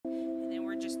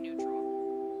just neutral?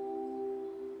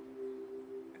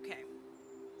 Okay.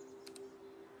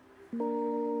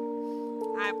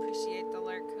 I appreciate the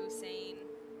lurk, Hussein.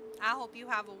 I hope you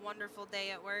have a wonderful day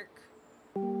at work.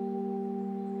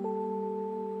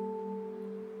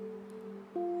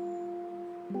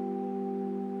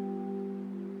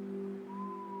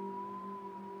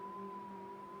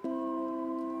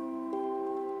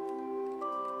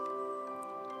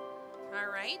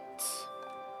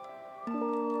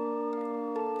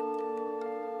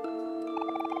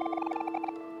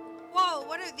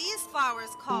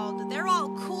 Called. They're all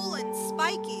cool and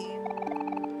spiky.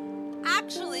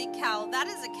 Actually, Kel, that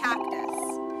is a cactus.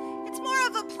 It's more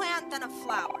of a plant than a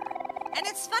flower. And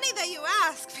it's funny that you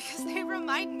ask because they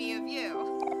remind me of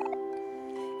you.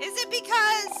 Is it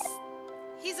because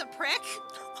he's a prick?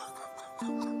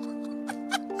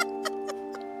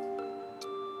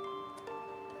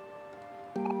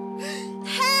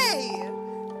 Hey!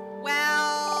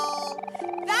 Well,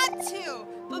 that too.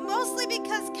 But mostly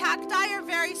because cacti are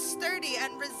very sturdy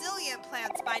and resilient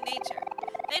plants by nature.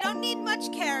 They don't need much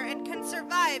care and can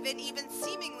survive in even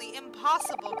seemingly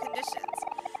impossible conditions.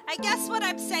 I guess what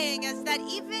I'm saying is that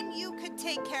even you could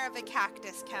take care of a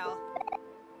cactus, Kel.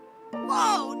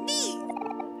 Whoa, neat!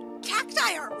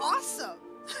 Cacti are awesome!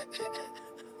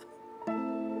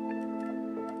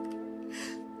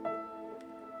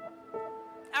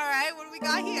 Alright, what do we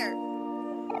got here?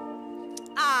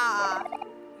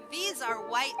 These are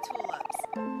white tulips.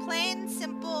 Plain,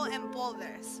 simple, and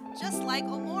bulbous. Just like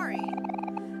Omori.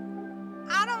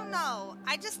 I don't know.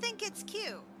 I just think it's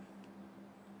cute.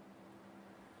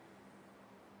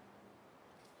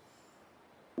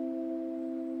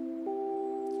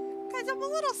 Guys, I'm a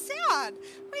little sad.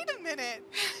 Wait a minute.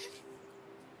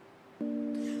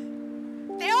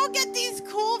 They all get these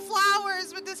cool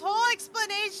flowers with this whole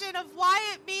explanation of why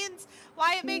it means,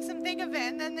 why it makes them think of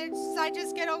it, and then I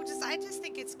just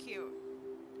think it's cute.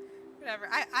 Whatever.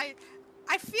 I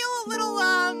feel a little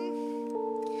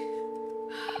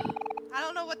I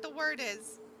don't know what the word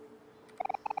is.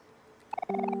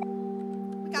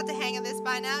 We got the hang of this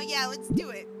by now. Yeah, let's do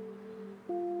it.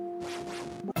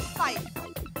 Fight.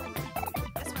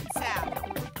 This one's sad.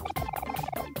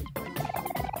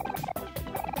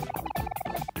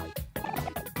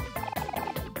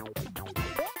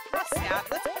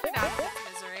 Let's put it out of its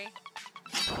misery.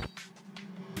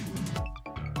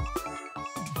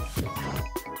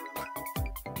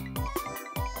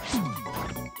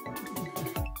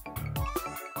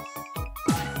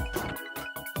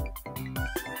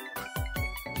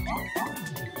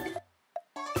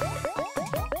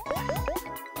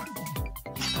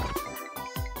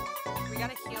 We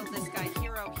gotta heal this guy.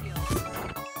 Hero heals.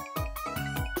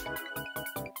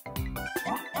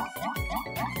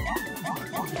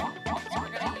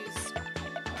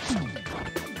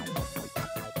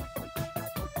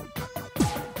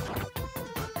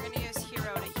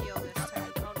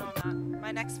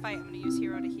 My next fight, I'm going to use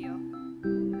Hero to heal.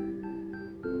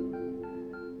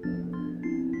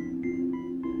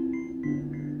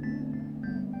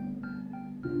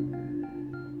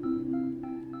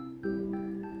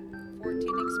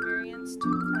 Experience, 2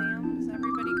 clams.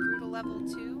 Everybody grew to level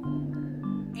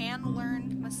 2 and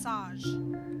learned massage.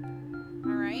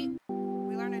 Alright.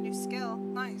 We learned a new skill.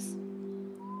 Nice.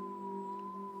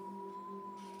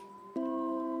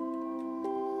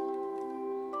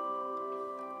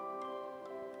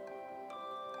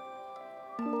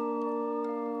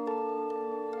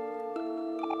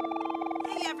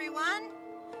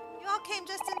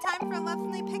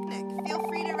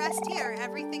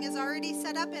 Everything is already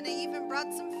set up and I even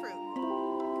brought some fruit.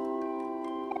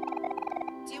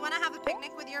 Do you want to have a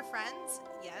picnic with your friends?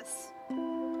 Yes.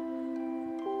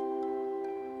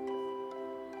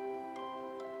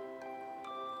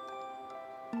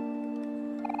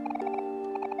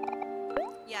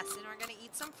 Yes, and we're going to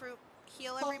eat some fruit.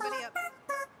 Heal everybody up.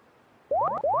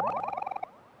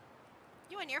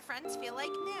 You and your friends feel like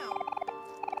new.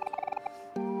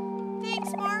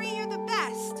 Thanks, Mari. You're the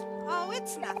best. Oh,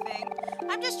 it's nothing.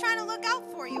 I'm just trying to look out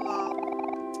for you all.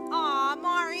 Aw,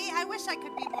 Mari, I wish I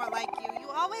could be more like you. You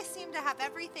always seem to have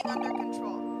everything under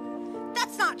control.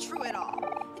 That's not true at all.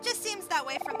 It just seems that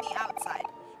way from the outside.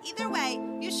 Either way,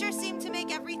 you sure seem to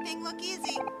make everything look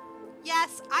easy.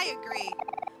 Yes, I agree.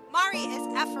 Mari is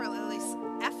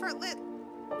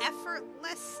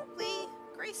effortlessly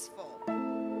graceful.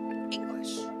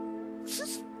 English.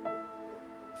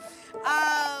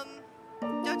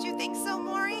 Don't you think so,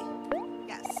 Mori?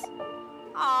 Yes.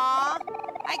 Aww.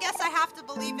 I guess I have to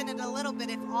believe in it a little bit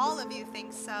if all of you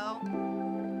think so.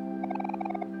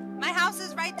 My house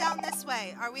is right down this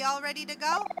way. Are we all ready to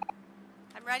go?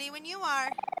 I'm ready when you are.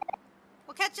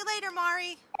 We'll catch you later,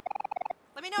 Mari.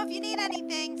 Let me know if you need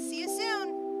anything. See you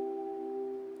soon.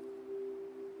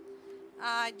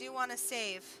 I do want to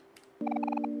save.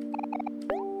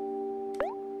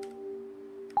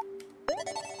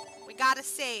 We gotta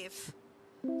save.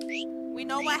 We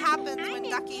know what happens when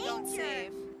Ducky don't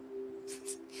save.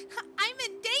 I'm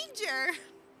in danger.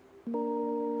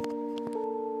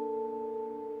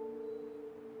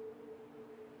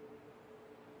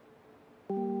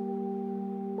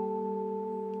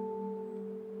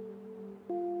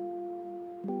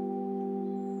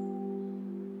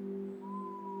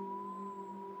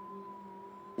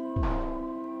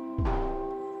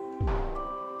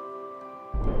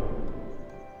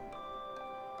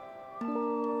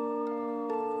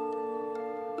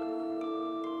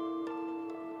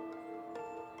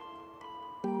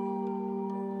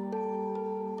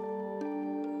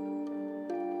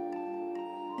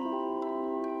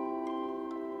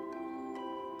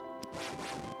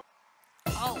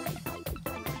 Oh.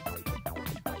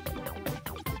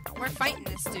 We're fighting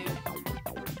this dude.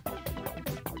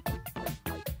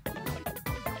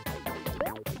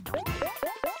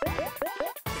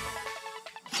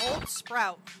 Old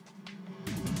Sprout.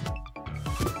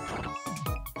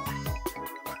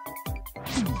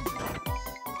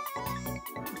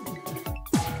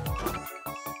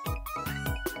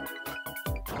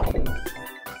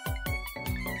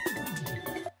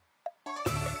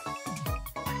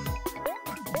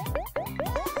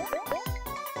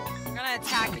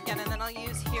 Attack again, and then I'll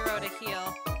use Hero to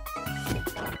heal.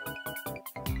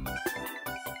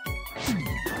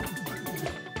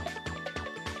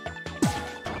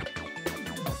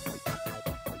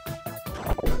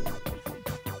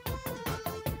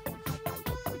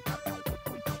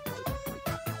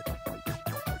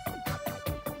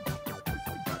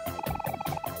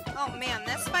 Oh man,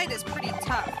 this fight is pretty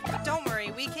tough, but don't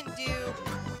worry, we can do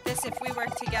this if we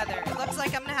work together. It looks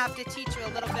like I'm gonna have to teach you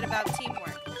a little bit about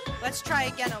teamwork. Let's try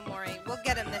again, Omori. We'll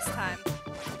get him this time.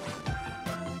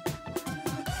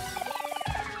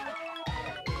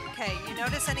 Okay, you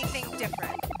notice anything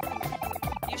different?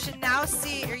 You should now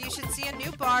see, or you should see a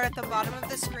new bar at the bottom of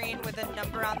the screen with a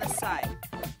number on the side.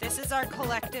 This is our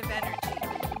collective energy.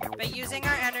 By using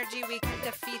our energy, we can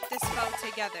defeat this foe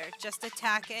together. Just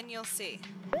attack and you'll see.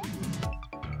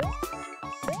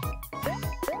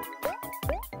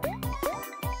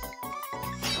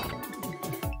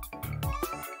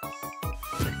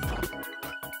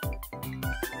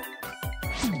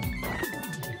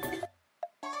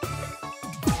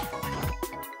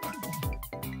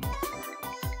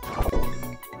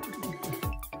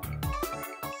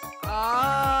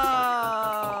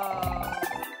 Oh.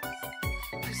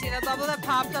 You see the bubble that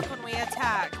popped up when we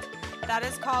attacked? That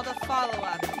is called a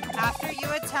follow-up. After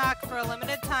you attack for a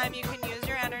limited time, you can use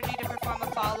your energy to perform a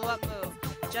follow-up move.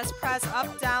 Just press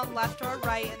up, down, left, or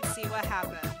right and see what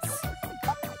happens.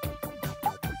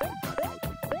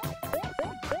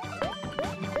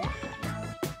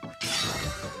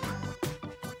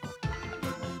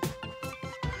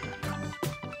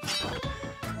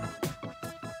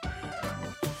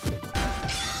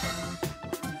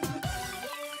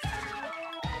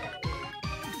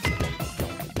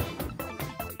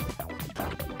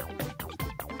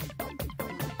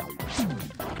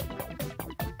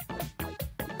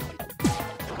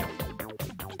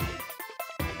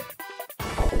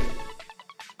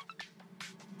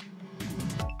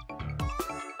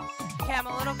 Okay, I'm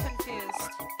a little confused.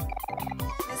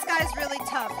 This guy's really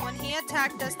tough. When he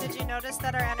attacked us, did you notice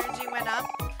that our energy went up?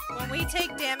 When we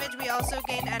take damage, we also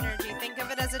gain energy. Think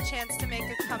of it as a chance to make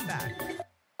a comeback.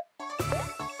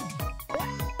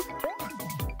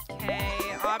 Okay,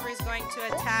 Aubrey's going to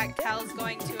attack. Kel's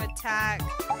going to attack.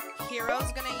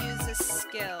 Hero's gonna use a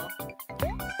skill.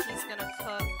 He's gonna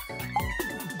cook.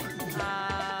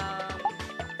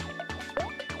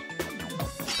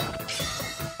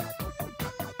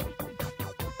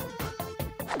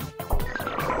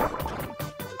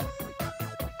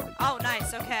 Oh,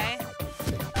 nice, okay.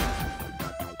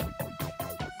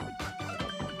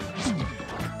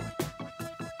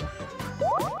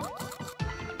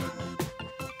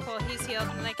 Cool, he's healed,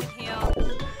 and I can heal.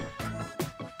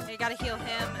 I gotta heal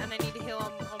him, and I need to heal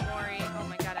Omori. Oh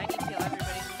my god, I need to heal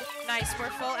everybody. Nice,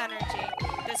 we're full energy.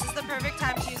 This is the perfect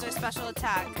time to use our special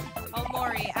attack.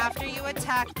 Omori, after you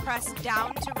attack, press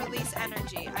down to release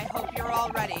energy. I hope you're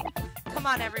all ready. Come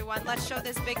on, everyone, let's show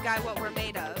this big guy what we're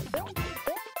made of.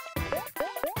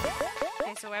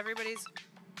 Okay, so everybody's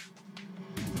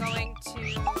going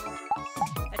to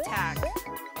attack,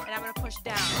 and I'm going to push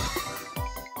down.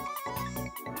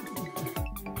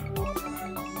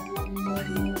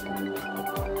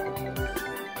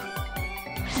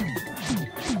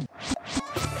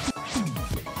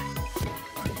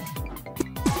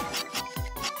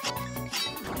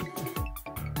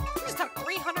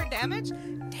 damage?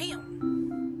 Damn.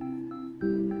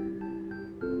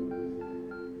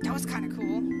 That was kind of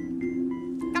cool.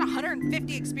 Got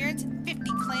 150 experience and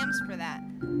 50 clams for that.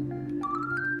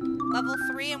 Level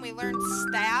 3 and we learned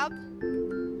stab.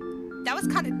 That was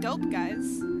kind of dope,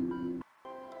 guys.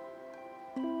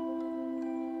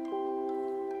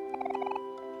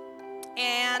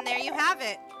 And there you have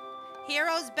it.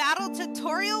 Heroes Battle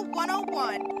Tutorial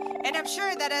 101. And I'm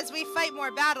sure that as we fight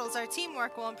more battles, our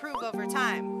teamwork will improve over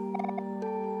time.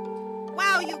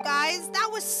 Wow, you guys, that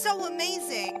was so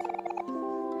amazing.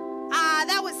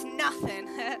 That was nothing.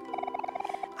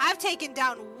 I've taken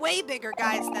down way bigger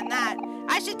guys than that.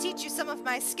 I should teach you some of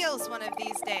my skills one of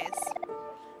these days.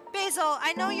 Basil,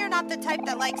 I know you're not the type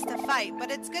that likes to fight,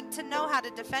 but it's good to know how to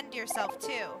defend yourself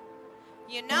too.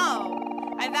 You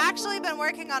know, I've actually been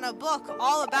working on a book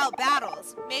all about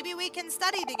battles. Maybe we can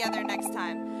study together next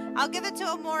time. I'll give it to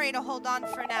Omori to hold on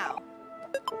for now.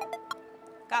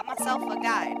 Got myself a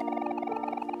guide.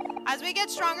 As we get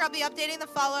stronger, I'll be updating the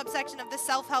follow-up section of the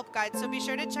self-help guide, so be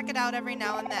sure to check it out every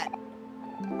now and then.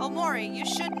 Omori, you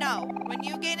should know, when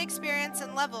you gain experience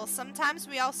and levels, sometimes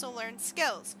we also learn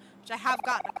skills, which I have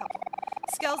gotten a couple.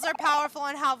 Skills are powerful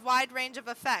and have a wide range of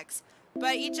effects,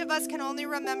 but each of us can only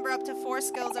remember up to 4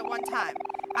 skills at one time.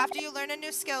 After you learn a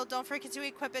new skill, don't forget to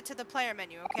equip it to the player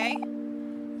menu, okay?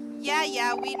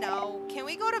 Yeah, we know. Can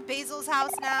we go to Basil's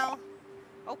house now?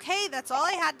 Okay, that's all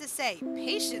I had to say.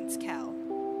 Patience, Kel.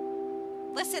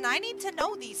 Listen, I need to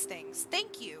know these things.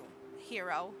 Thank you,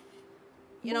 hero.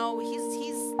 You know, he's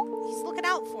looking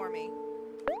out for me.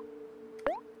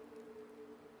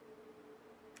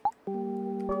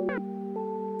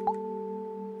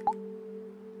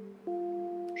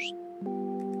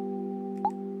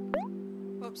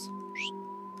 Whoops.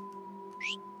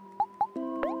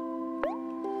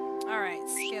 Alright,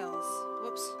 skills.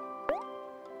 Whoops.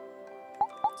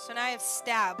 So now I have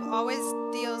stab. Always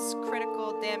deals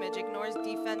critical damage. Ignores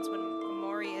defense when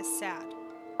Omori is sad.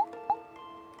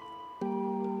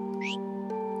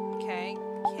 Okay,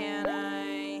 can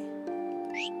I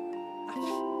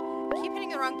keep hitting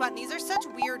the wrong button. These are such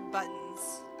weird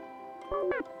buttons.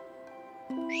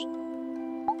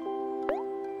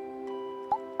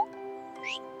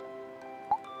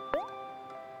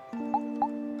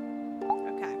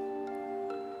 Okay.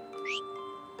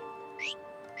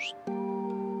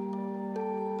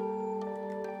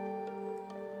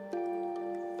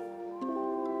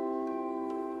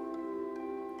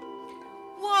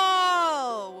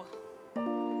 Whoa!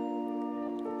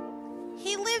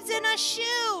 He lives in a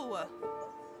shoe!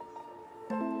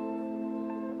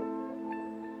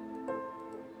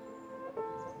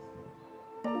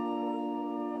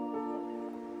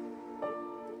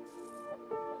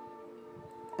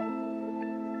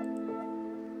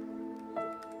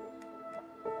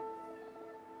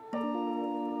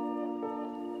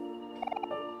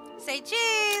 Say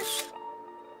cheese!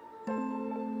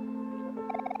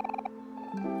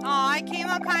 Aw, I came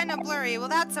out kind of blurry. Well,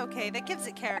 that's okay. That gives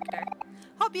it character.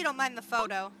 Hope you don't mind the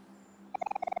photo.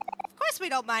 Of course we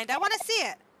don't mind. I want to see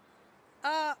it.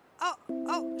 Oh,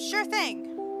 sure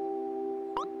thing.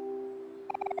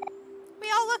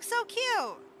 We all look so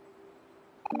cute.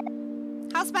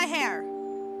 How's my hair?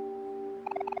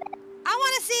 I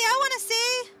want to see.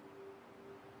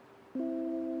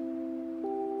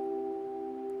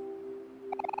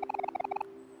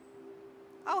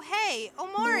 Oh, hey,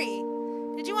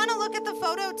 Omori. Did you want to look at the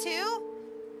photo too?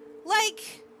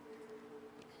 Like,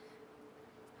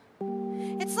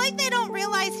 it's like they don't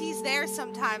realize he's there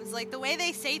sometimes, like the way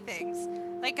they say things.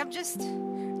 Like, I'm just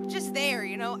there,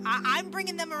 you know? I'm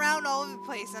bringing them around all over the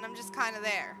place, and I'm just kind of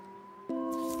there.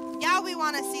 Yeah, we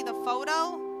want to see the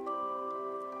photo.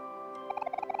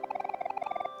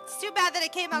 It's too bad that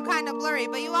it came out kind of blurry,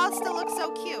 but you all still look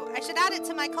so cute. I should add it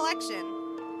to my collection.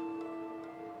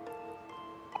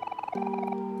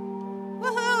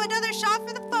 Woohoo! Another shot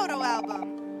for the photo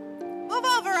album. Move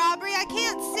over, Aubrey. I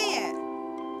can't see it.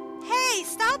 Hey,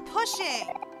 stop pushing.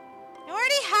 You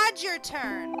already had your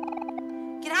turn.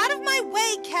 Get out of my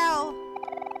way, Kel.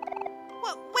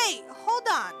 What? Wait, hold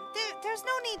on. There's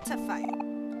no need to fight.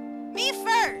 Me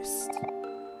first.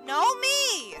 No,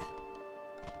 me.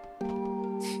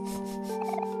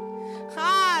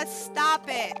 Ah, stop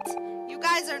it. You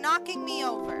guys are knocking me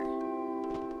over.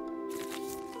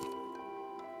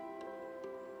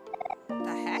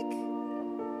 The heck?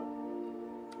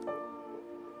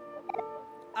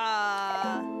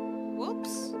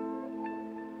 Whoops.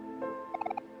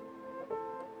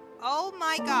 Oh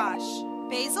my gosh.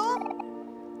 Basil?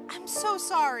 I'm so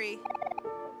sorry.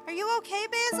 Are you okay,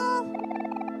 Basil?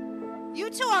 You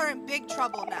two are in big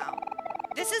trouble now.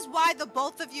 This is why the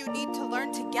both of you need to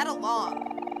learn to get along.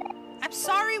 I'm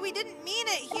sorry, we didn't mean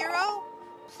it, Hero.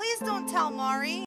 Please don't tell Mari.